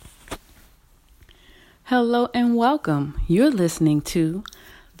Hello and welcome. You're listening to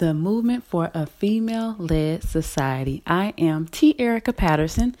the Movement for a Female-Led Society. I am T. Erica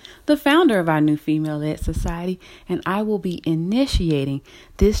Patterson, the founder of our new Female-Led Society, and I will be initiating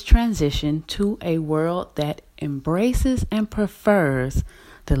this transition to a world that embraces and prefers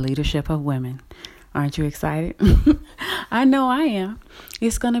the leadership of women. Aren't you excited? I know I am.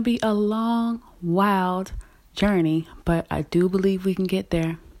 It's going to be a long, wild journey, but I do believe we can get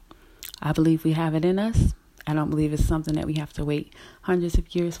there. I believe we have it in us. I don't believe it's something that we have to wait hundreds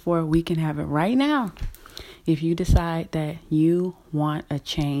of years for. We can have it right now if you decide that you want a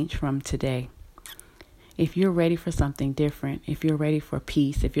change from today. If you're ready for something different, if you're ready for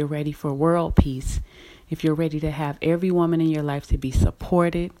peace, if you're ready for world peace, if you're ready to have every woman in your life to be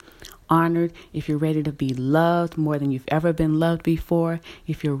supported, honored, if you're ready to be loved more than you've ever been loved before,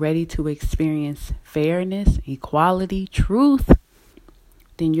 if you're ready to experience fairness, equality, truth,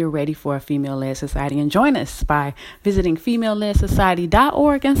 then you're ready for a female-led society. And join us by visiting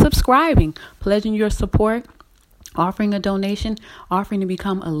femaleLedSociety.org and subscribing, pledging your support, offering a donation, offering to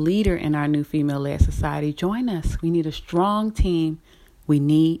become a leader in our new female-led society. Join us. We need a strong team. We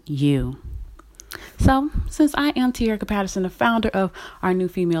need you. So, since I am T. Erica Patterson, the founder of our new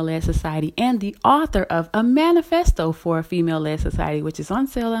Female-Led Society and the author of a manifesto for a female-led society, which is on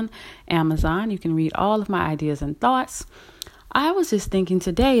sale on Amazon, you can read all of my ideas and thoughts. I was just thinking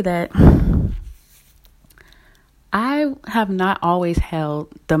today that I have not always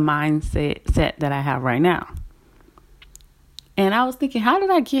held the mindset that I have right now. And I was thinking, how did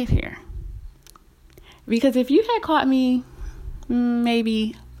I get here? Because if you had caught me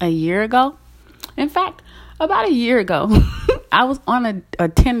maybe a year ago, in fact, about a year ago, I was on a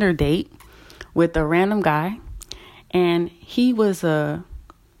Tinder date with a random guy, and he was a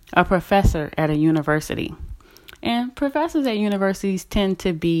professor at a university. And professors at universities tend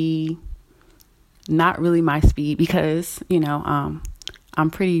to be not really my speed because, I'm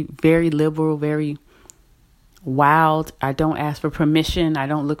very liberal, very wild. I don't ask for permission. I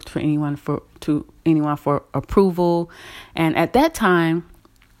don't look for anyone for approval. And at that time,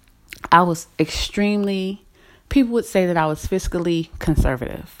 I was people would say that I was fiscally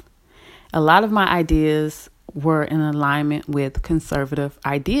conservative. A lot of my ideas were in alignment with conservative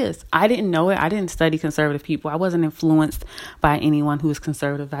ideas. I didn't know it. I didn't study conservative people. I wasn't influenced by anyone who is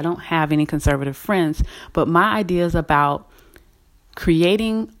conservative. I don't have any conservative friends. But my ideas about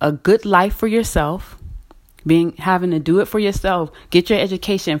creating a good life for yourself, having to do it for yourself, get your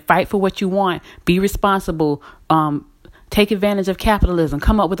education, fight for what you want, be responsible, take advantage of capitalism,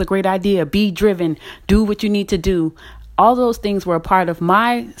 come up with a great idea, be driven, do what you need to do. All those things were a part of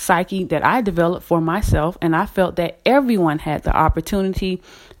my psyche that I developed for myself. And I felt that everyone had the opportunity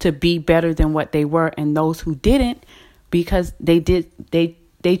to be better than what they were. And those who didn't, because they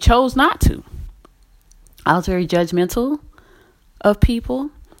chose not to. I was very judgmental of people.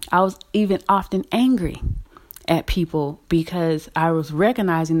 I was even often angry at people because I was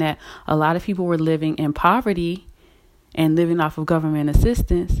recognizing that a lot of people were living in poverty and living off of government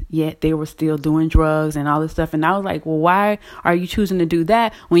assistance, yet they were still doing drugs and all this stuff. And I was like, well, why are you choosing to do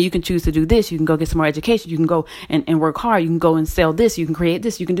that when you can choose to do this? You can go get some more education. You can go and work hard. You can go and sell this. You can create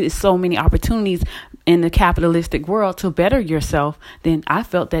this. You can do so many opportunities in the capitalistic world to better yourself. Then I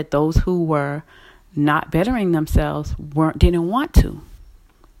felt that those who were not bettering themselves didn't want to.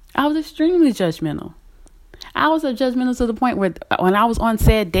 I was extremely judgmental. I was judgmental to the point where when I was on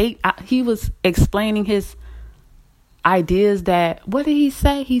said date, he was explaining his ideas that, what did he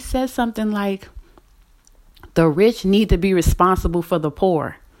say? He said something like, the rich need to be responsible for the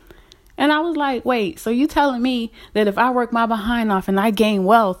poor. And I was like, wait, so you telling me that if I work my behind off and I gain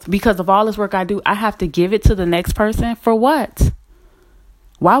wealth because of all this work I do, I have to give it to the next person? For what?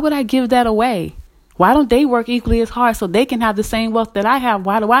 Why would I give that away? Why don't they work equally as hard so they can have the same wealth that I have?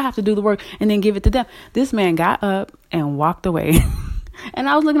 Why do I have to do the work and then give it to them? This man got up and walked away. And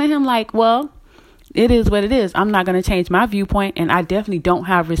I was looking at him like, well, it is what it is. I'm not going to change my viewpoint, and I definitely don't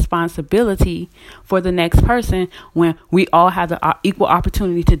have responsibility for the next person when we all have the equal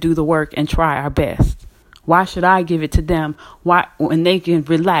opportunity to do the work and try our best. Why should I give it to them? Why, when they can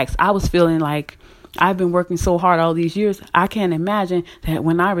relax? I was feeling like I've been working so hard all these years. I can't imagine that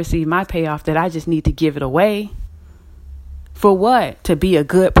when I receive my payoff that I just need to give it away. For what? To be a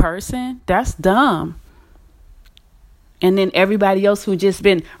good person? That's dumb. And then everybody else who just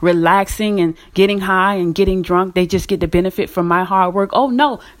been relaxing and getting high and getting drunk, they just get the benefit from my hard work. Oh,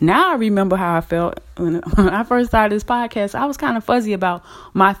 no. Now I remember how I felt when I first started this podcast. I was kind of fuzzy about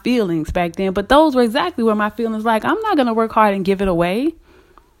my feelings back then. But those were exactly where my feelings like, I'm not going to work hard and give it away.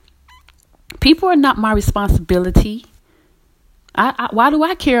 People are not my responsibility. Why do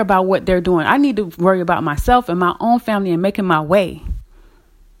I care about what they're doing? I need to worry about myself and my own family and making my way.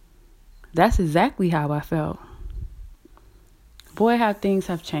 That's exactly how I felt. Boy, how things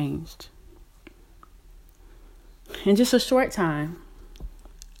have changed. In just a short time,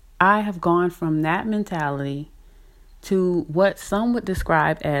 I have gone from that mentality to what some would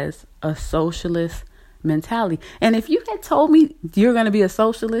describe as a socialist mentality. And if you had told me you're going to be a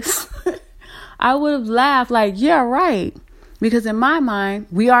socialist, I would have laughed like, yeah, right. Because in my mind,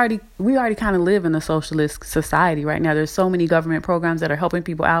 we already kind of live in a socialist society right now. There's so many government programs that are helping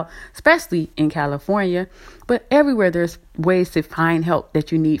people out, especially in California. But everywhere there's ways to find help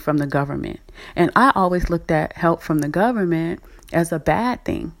that you need from the government. And I always looked at help from the government as a bad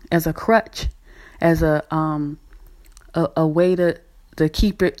thing, as a crutch, as a way to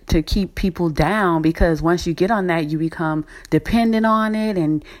keep people down, because once you get on that, you become dependent on it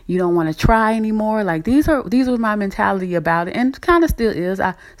and you don't want to try anymore. Like these were my mentality about it, and kind of still is.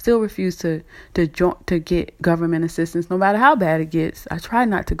 I still refuse to get government assistance, no matter how bad it gets. I try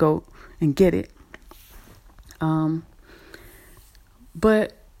not to go and get it.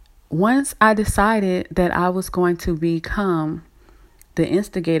 But once I decided that I was going to become the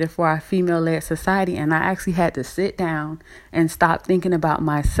instigator for our female-led society, and I actually had to sit down and stop thinking about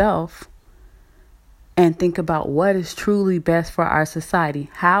myself and think about what is truly best for our society.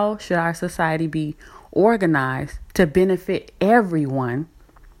 How should our society be organized to benefit everyone?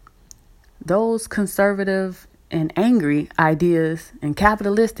 Those conservative and angry ideas and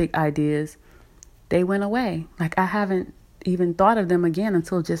capitalistic ideas, they went away. Like I haven't even thought of them again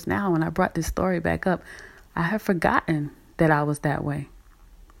until just now when I brought this story back up. I have forgotten that I was that way.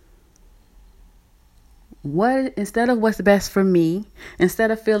 Instead of what's best for me,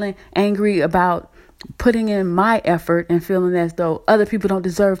 instead of feeling angry about putting in my effort and feeling as though other people don't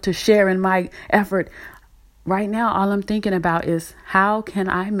deserve to share in my effort, right now all I'm thinking about is how can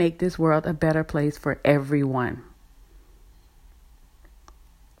I make this world a better place for everyone?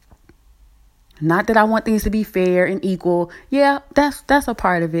 Not that I want things to be fair and equal. Yeah, that's a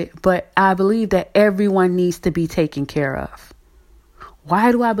part of it. But I believe that everyone needs to be taken care of.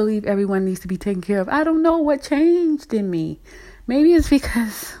 Why do I believe everyone needs to be taken care of? I don't know what changed in me. Maybe it's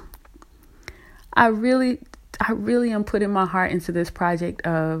because I really am putting my heart into this project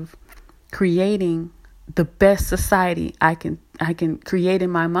of creating the best society I can create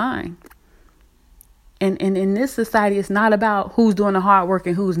in my mind. And in this society, it's not about who's doing the hard work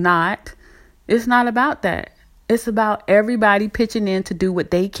and who's not. It's not about that. It's about everybody pitching in to do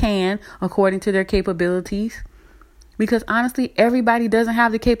what they can according to their capabilities. Because honestly, everybody doesn't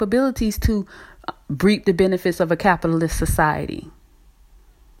have the capabilities to reap the benefits of a capitalist society.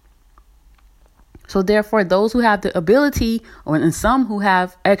 So therefore, those who have the ability, and some who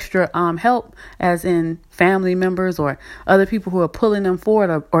have extra help, as in family members or other people who are pulling them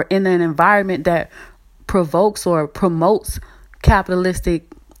forward, or in an environment that provokes or promotes capitalistic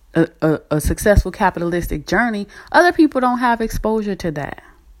a successful capitalistic journey, other people don't have exposure to that.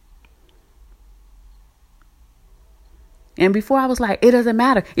 And before I was like, it doesn't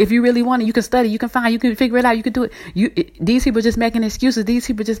matter. If you really want it, you can study, you can find, you can figure it out, you can do it. These people just making excuses. These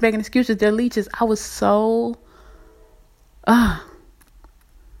people just making excuses. They're leeches. I was so, I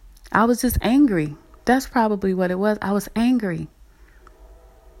was just angry. That's probably what it was. I was angry.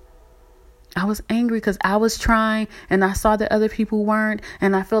 I was angry because I was trying and I saw that other people weren't,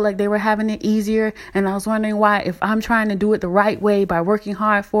 and I felt like they were having it easier. And I was wondering why, if I'm trying to do it the right way by working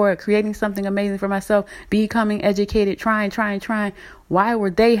hard for it, creating something amazing for myself, becoming educated, trying, why were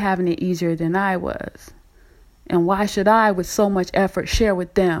they having it easier than I was? And why should I, with so much effort, share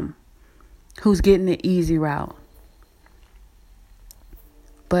with them who's getting the easy route?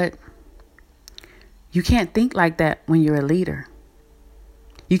 But you can't think like that when you're a leader.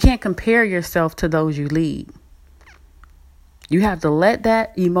 You can't compare yourself to those you lead. You have to let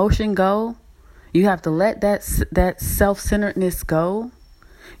that emotion go. You have to let that self-centeredness go.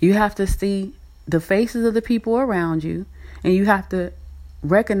 You have to see the faces of the people around you, and you have to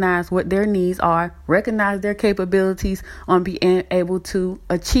recognize what their needs are, recognize their capabilities on being able to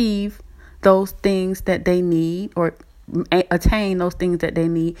achieve those things that they need, or attain those things that they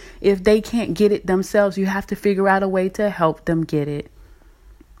need. If they can't get it themselves, you have to figure out a way to help them get it.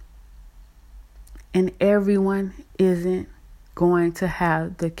 And everyone isn't going to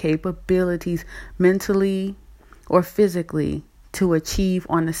have the capabilities mentally or physically to achieve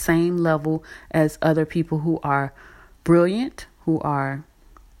on the same level as other people who are brilliant, who are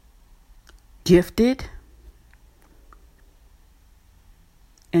gifted.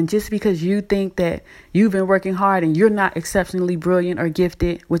 And just because you think that you've been working hard and you're not exceptionally brilliant or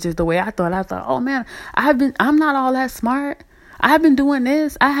gifted, which is the way I thought, oh man, I'm not all that smart. I've been doing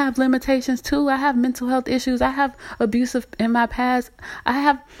this. I have limitations too. I have mental health issues. I have abusive in my past. I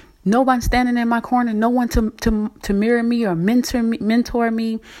have no one standing in my corner, no one to mirror me or mentor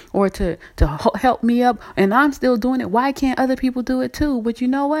me or to help me up. And I'm still doing it. Why can't other people do it too? But you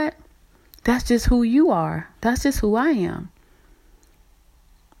know what? That's just who you are. That's just who I am.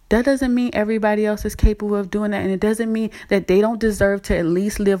 That doesn't mean everybody else is capable of doing that. And it doesn't mean that they don't deserve to at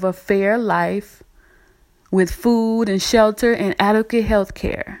least live a fair life with food and shelter and adequate health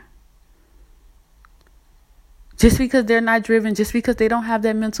care. Just because they're not driven, just because they don't have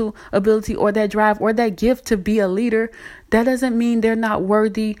that mental ability or that drive or that gift to be a leader, that doesn't mean they're not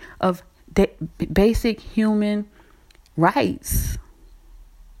worthy of basic human rights.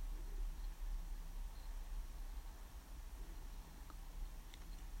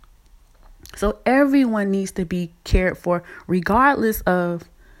 So everyone needs to be cared for, regardless of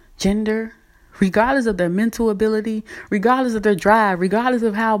gender, regardless of their mental ability, regardless of their drive, regardless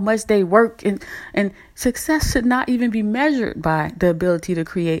of how much they work. And success should not even be measured by the ability to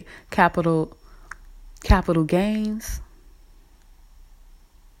create capital gains.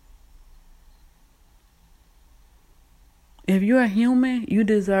 If you're a human, you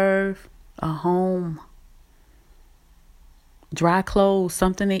deserve a home, dry clothes,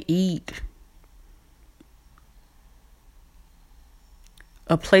 something to eat,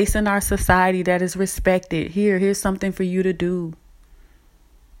 a place in our society that is respected. Here's something for you to do.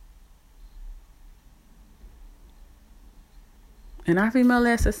 In our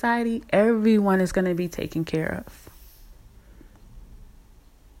female-led society, everyone is going to be taken care of.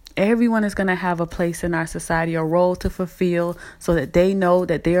 Everyone is going to have a place in our society, a role to fulfill, so that they know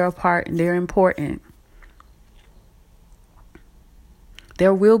that they're a part and they're important.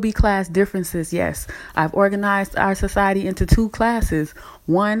 There will be class differences, yes. I've organized our society into two classes.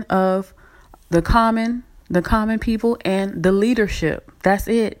 One of the common people and the leadership. That's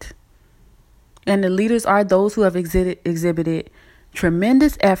it. And the leaders are those who have exhibited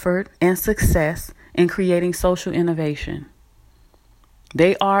tremendous effort and success in creating social innovation.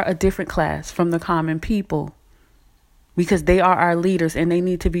 They are a different class from the common people because they are our leaders and they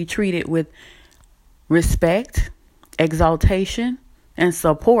need to be treated with respect, exaltation, and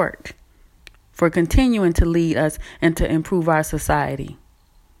support for continuing to lead us and to improve our society.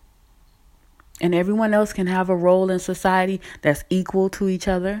 And everyone else can have a role in society that's equal to each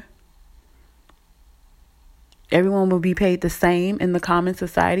other. Everyone will be paid the same in the common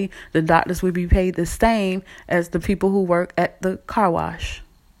society. The doctors will be paid the same as the people who work at the car wash.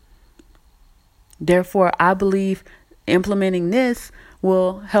 Therefore, I believe implementing this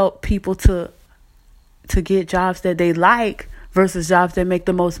will help people to get jobs that they like versus jobs that make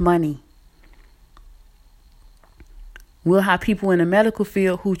the most money. We'll have people in the medical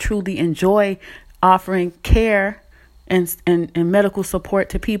field who truly enjoy offering care and medical support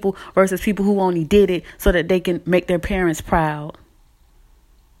to people versus people who only did it so that they can make their parents proud.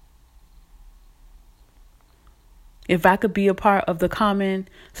 If I could be a part of the common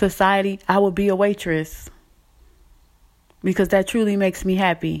society, I would be a waitress because that truly makes me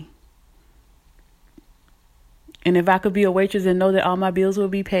happy. And if I could be a waitress and know that all my bills will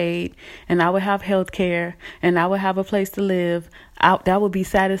be paid and I would have health care and I would have a place to live, that would be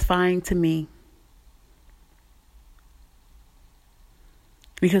satisfying to me.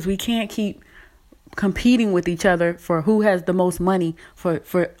 Because we can't keep competing with each other for who has the most money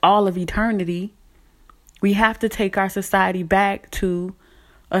for all of eternity. We have to take our society back to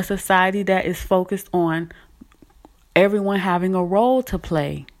a society that is focused on everyone having a role to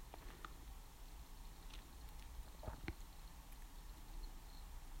play.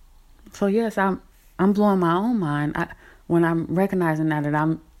 So yes, I'm blowing my own mind when I'm recognizing that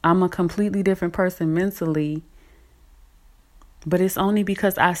I'm a completely different person mentally. But it's only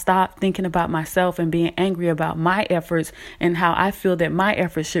because I stopped thinking about myself and being angry about my efforts and how I feel that my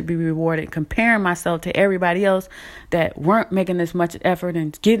efforts should be rewarded, comparing myself to everybody else that weren't making as much effort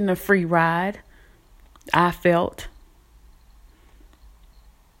and getting a free ride. I felt.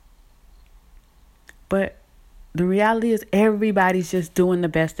 But the reality is everybody's just doing the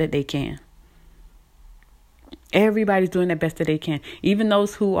best that they can. Everybody's doing the best that they can. Even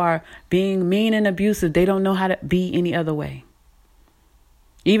those who are being mean and abusive, they don't know how to be any other way.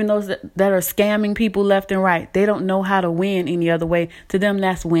 Even those that are scamming people left and right, they don't know how to win any other way. To them,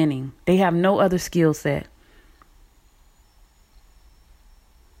 that's winning. They have no other skill set.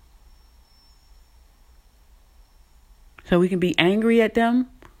 So we can be angry at them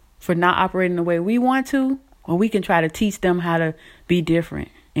for not operating the way we want to, or we can try to teach them how to be different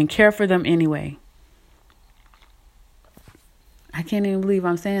and care for them anyway. I can't even believe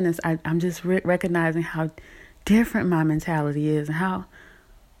I'm saying this. I'm just recognizing how different my mentality is and how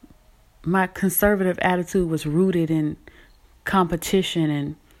my conservative attitude was rooted in competition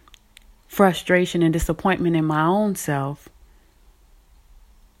and frustration and disappointment in my own self.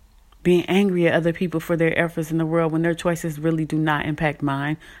 Being angry at other people for their efforts in the world when their choices really do not impact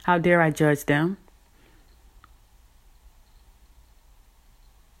mine. How dare I judge them?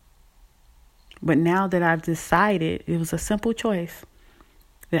 But now that I've decided, it was a simple choice,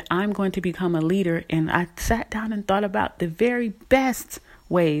 that I'm going to become a leader. And I sat down and thought about the very best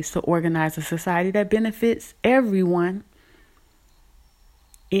ways to organize a society that benefits everyone.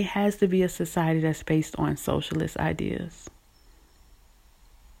 It has to be a society that's based on socialist ideas.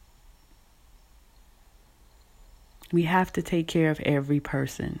 We have to take care of every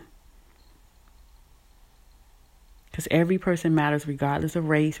person. Because every person matters regardless of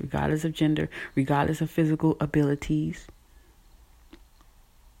race, regardless of gender, regardless of physical abilities.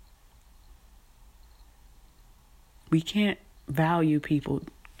 We can't value people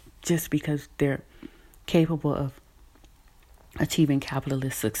just because they're capable of achieving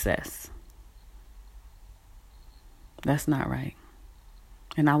capitalist success. That's not right.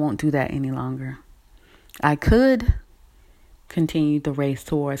 And I won't do that any longer. I could continue the race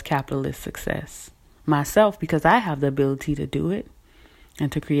towards capitalist success myself because I have the ability to do it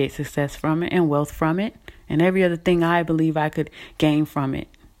and to create success from it and wealth from it and every other thing I believe I could gain from it.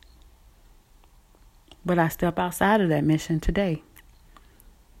 But I step outside of that mission today.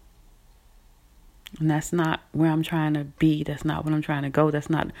 And that's not where I'm trying to be. That's not what I'm trying to go. That's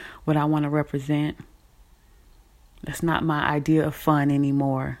not what I want to represent. That's not my idea of fun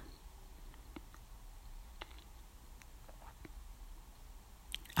anymore.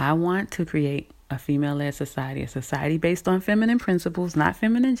 I want to create a female-led society, a society based on feminine principles, not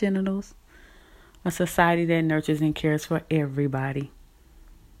feminine genitals, a society that nurtures and cares for everybody.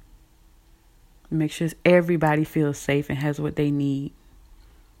 Make sure everybody feels safe and has what they need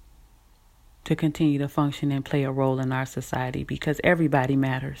to continue to function and play a role in our society because everybody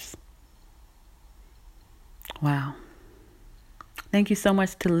matters. Wow. Thank you so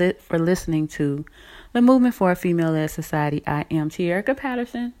much for listening to the Movement for a Female-Led Society. I am Tierica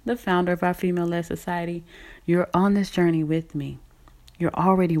Patterson, the founder of our Female-Led Society. You're on this journey with me. You're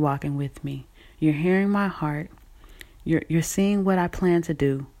already walking with me. You're hearing my heart. You're seeing what I plan to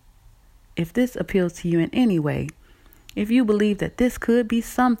do. If this appeals to you in any way, if you believe that this could be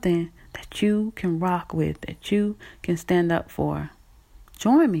something that you can rock with, that you can stand up for,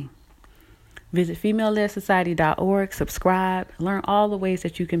 join me. Visit femaleLedSociety.org, subscribe, learn all the ways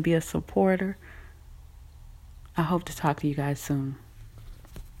that you can be a supporter. I hope to talk to you guys soon.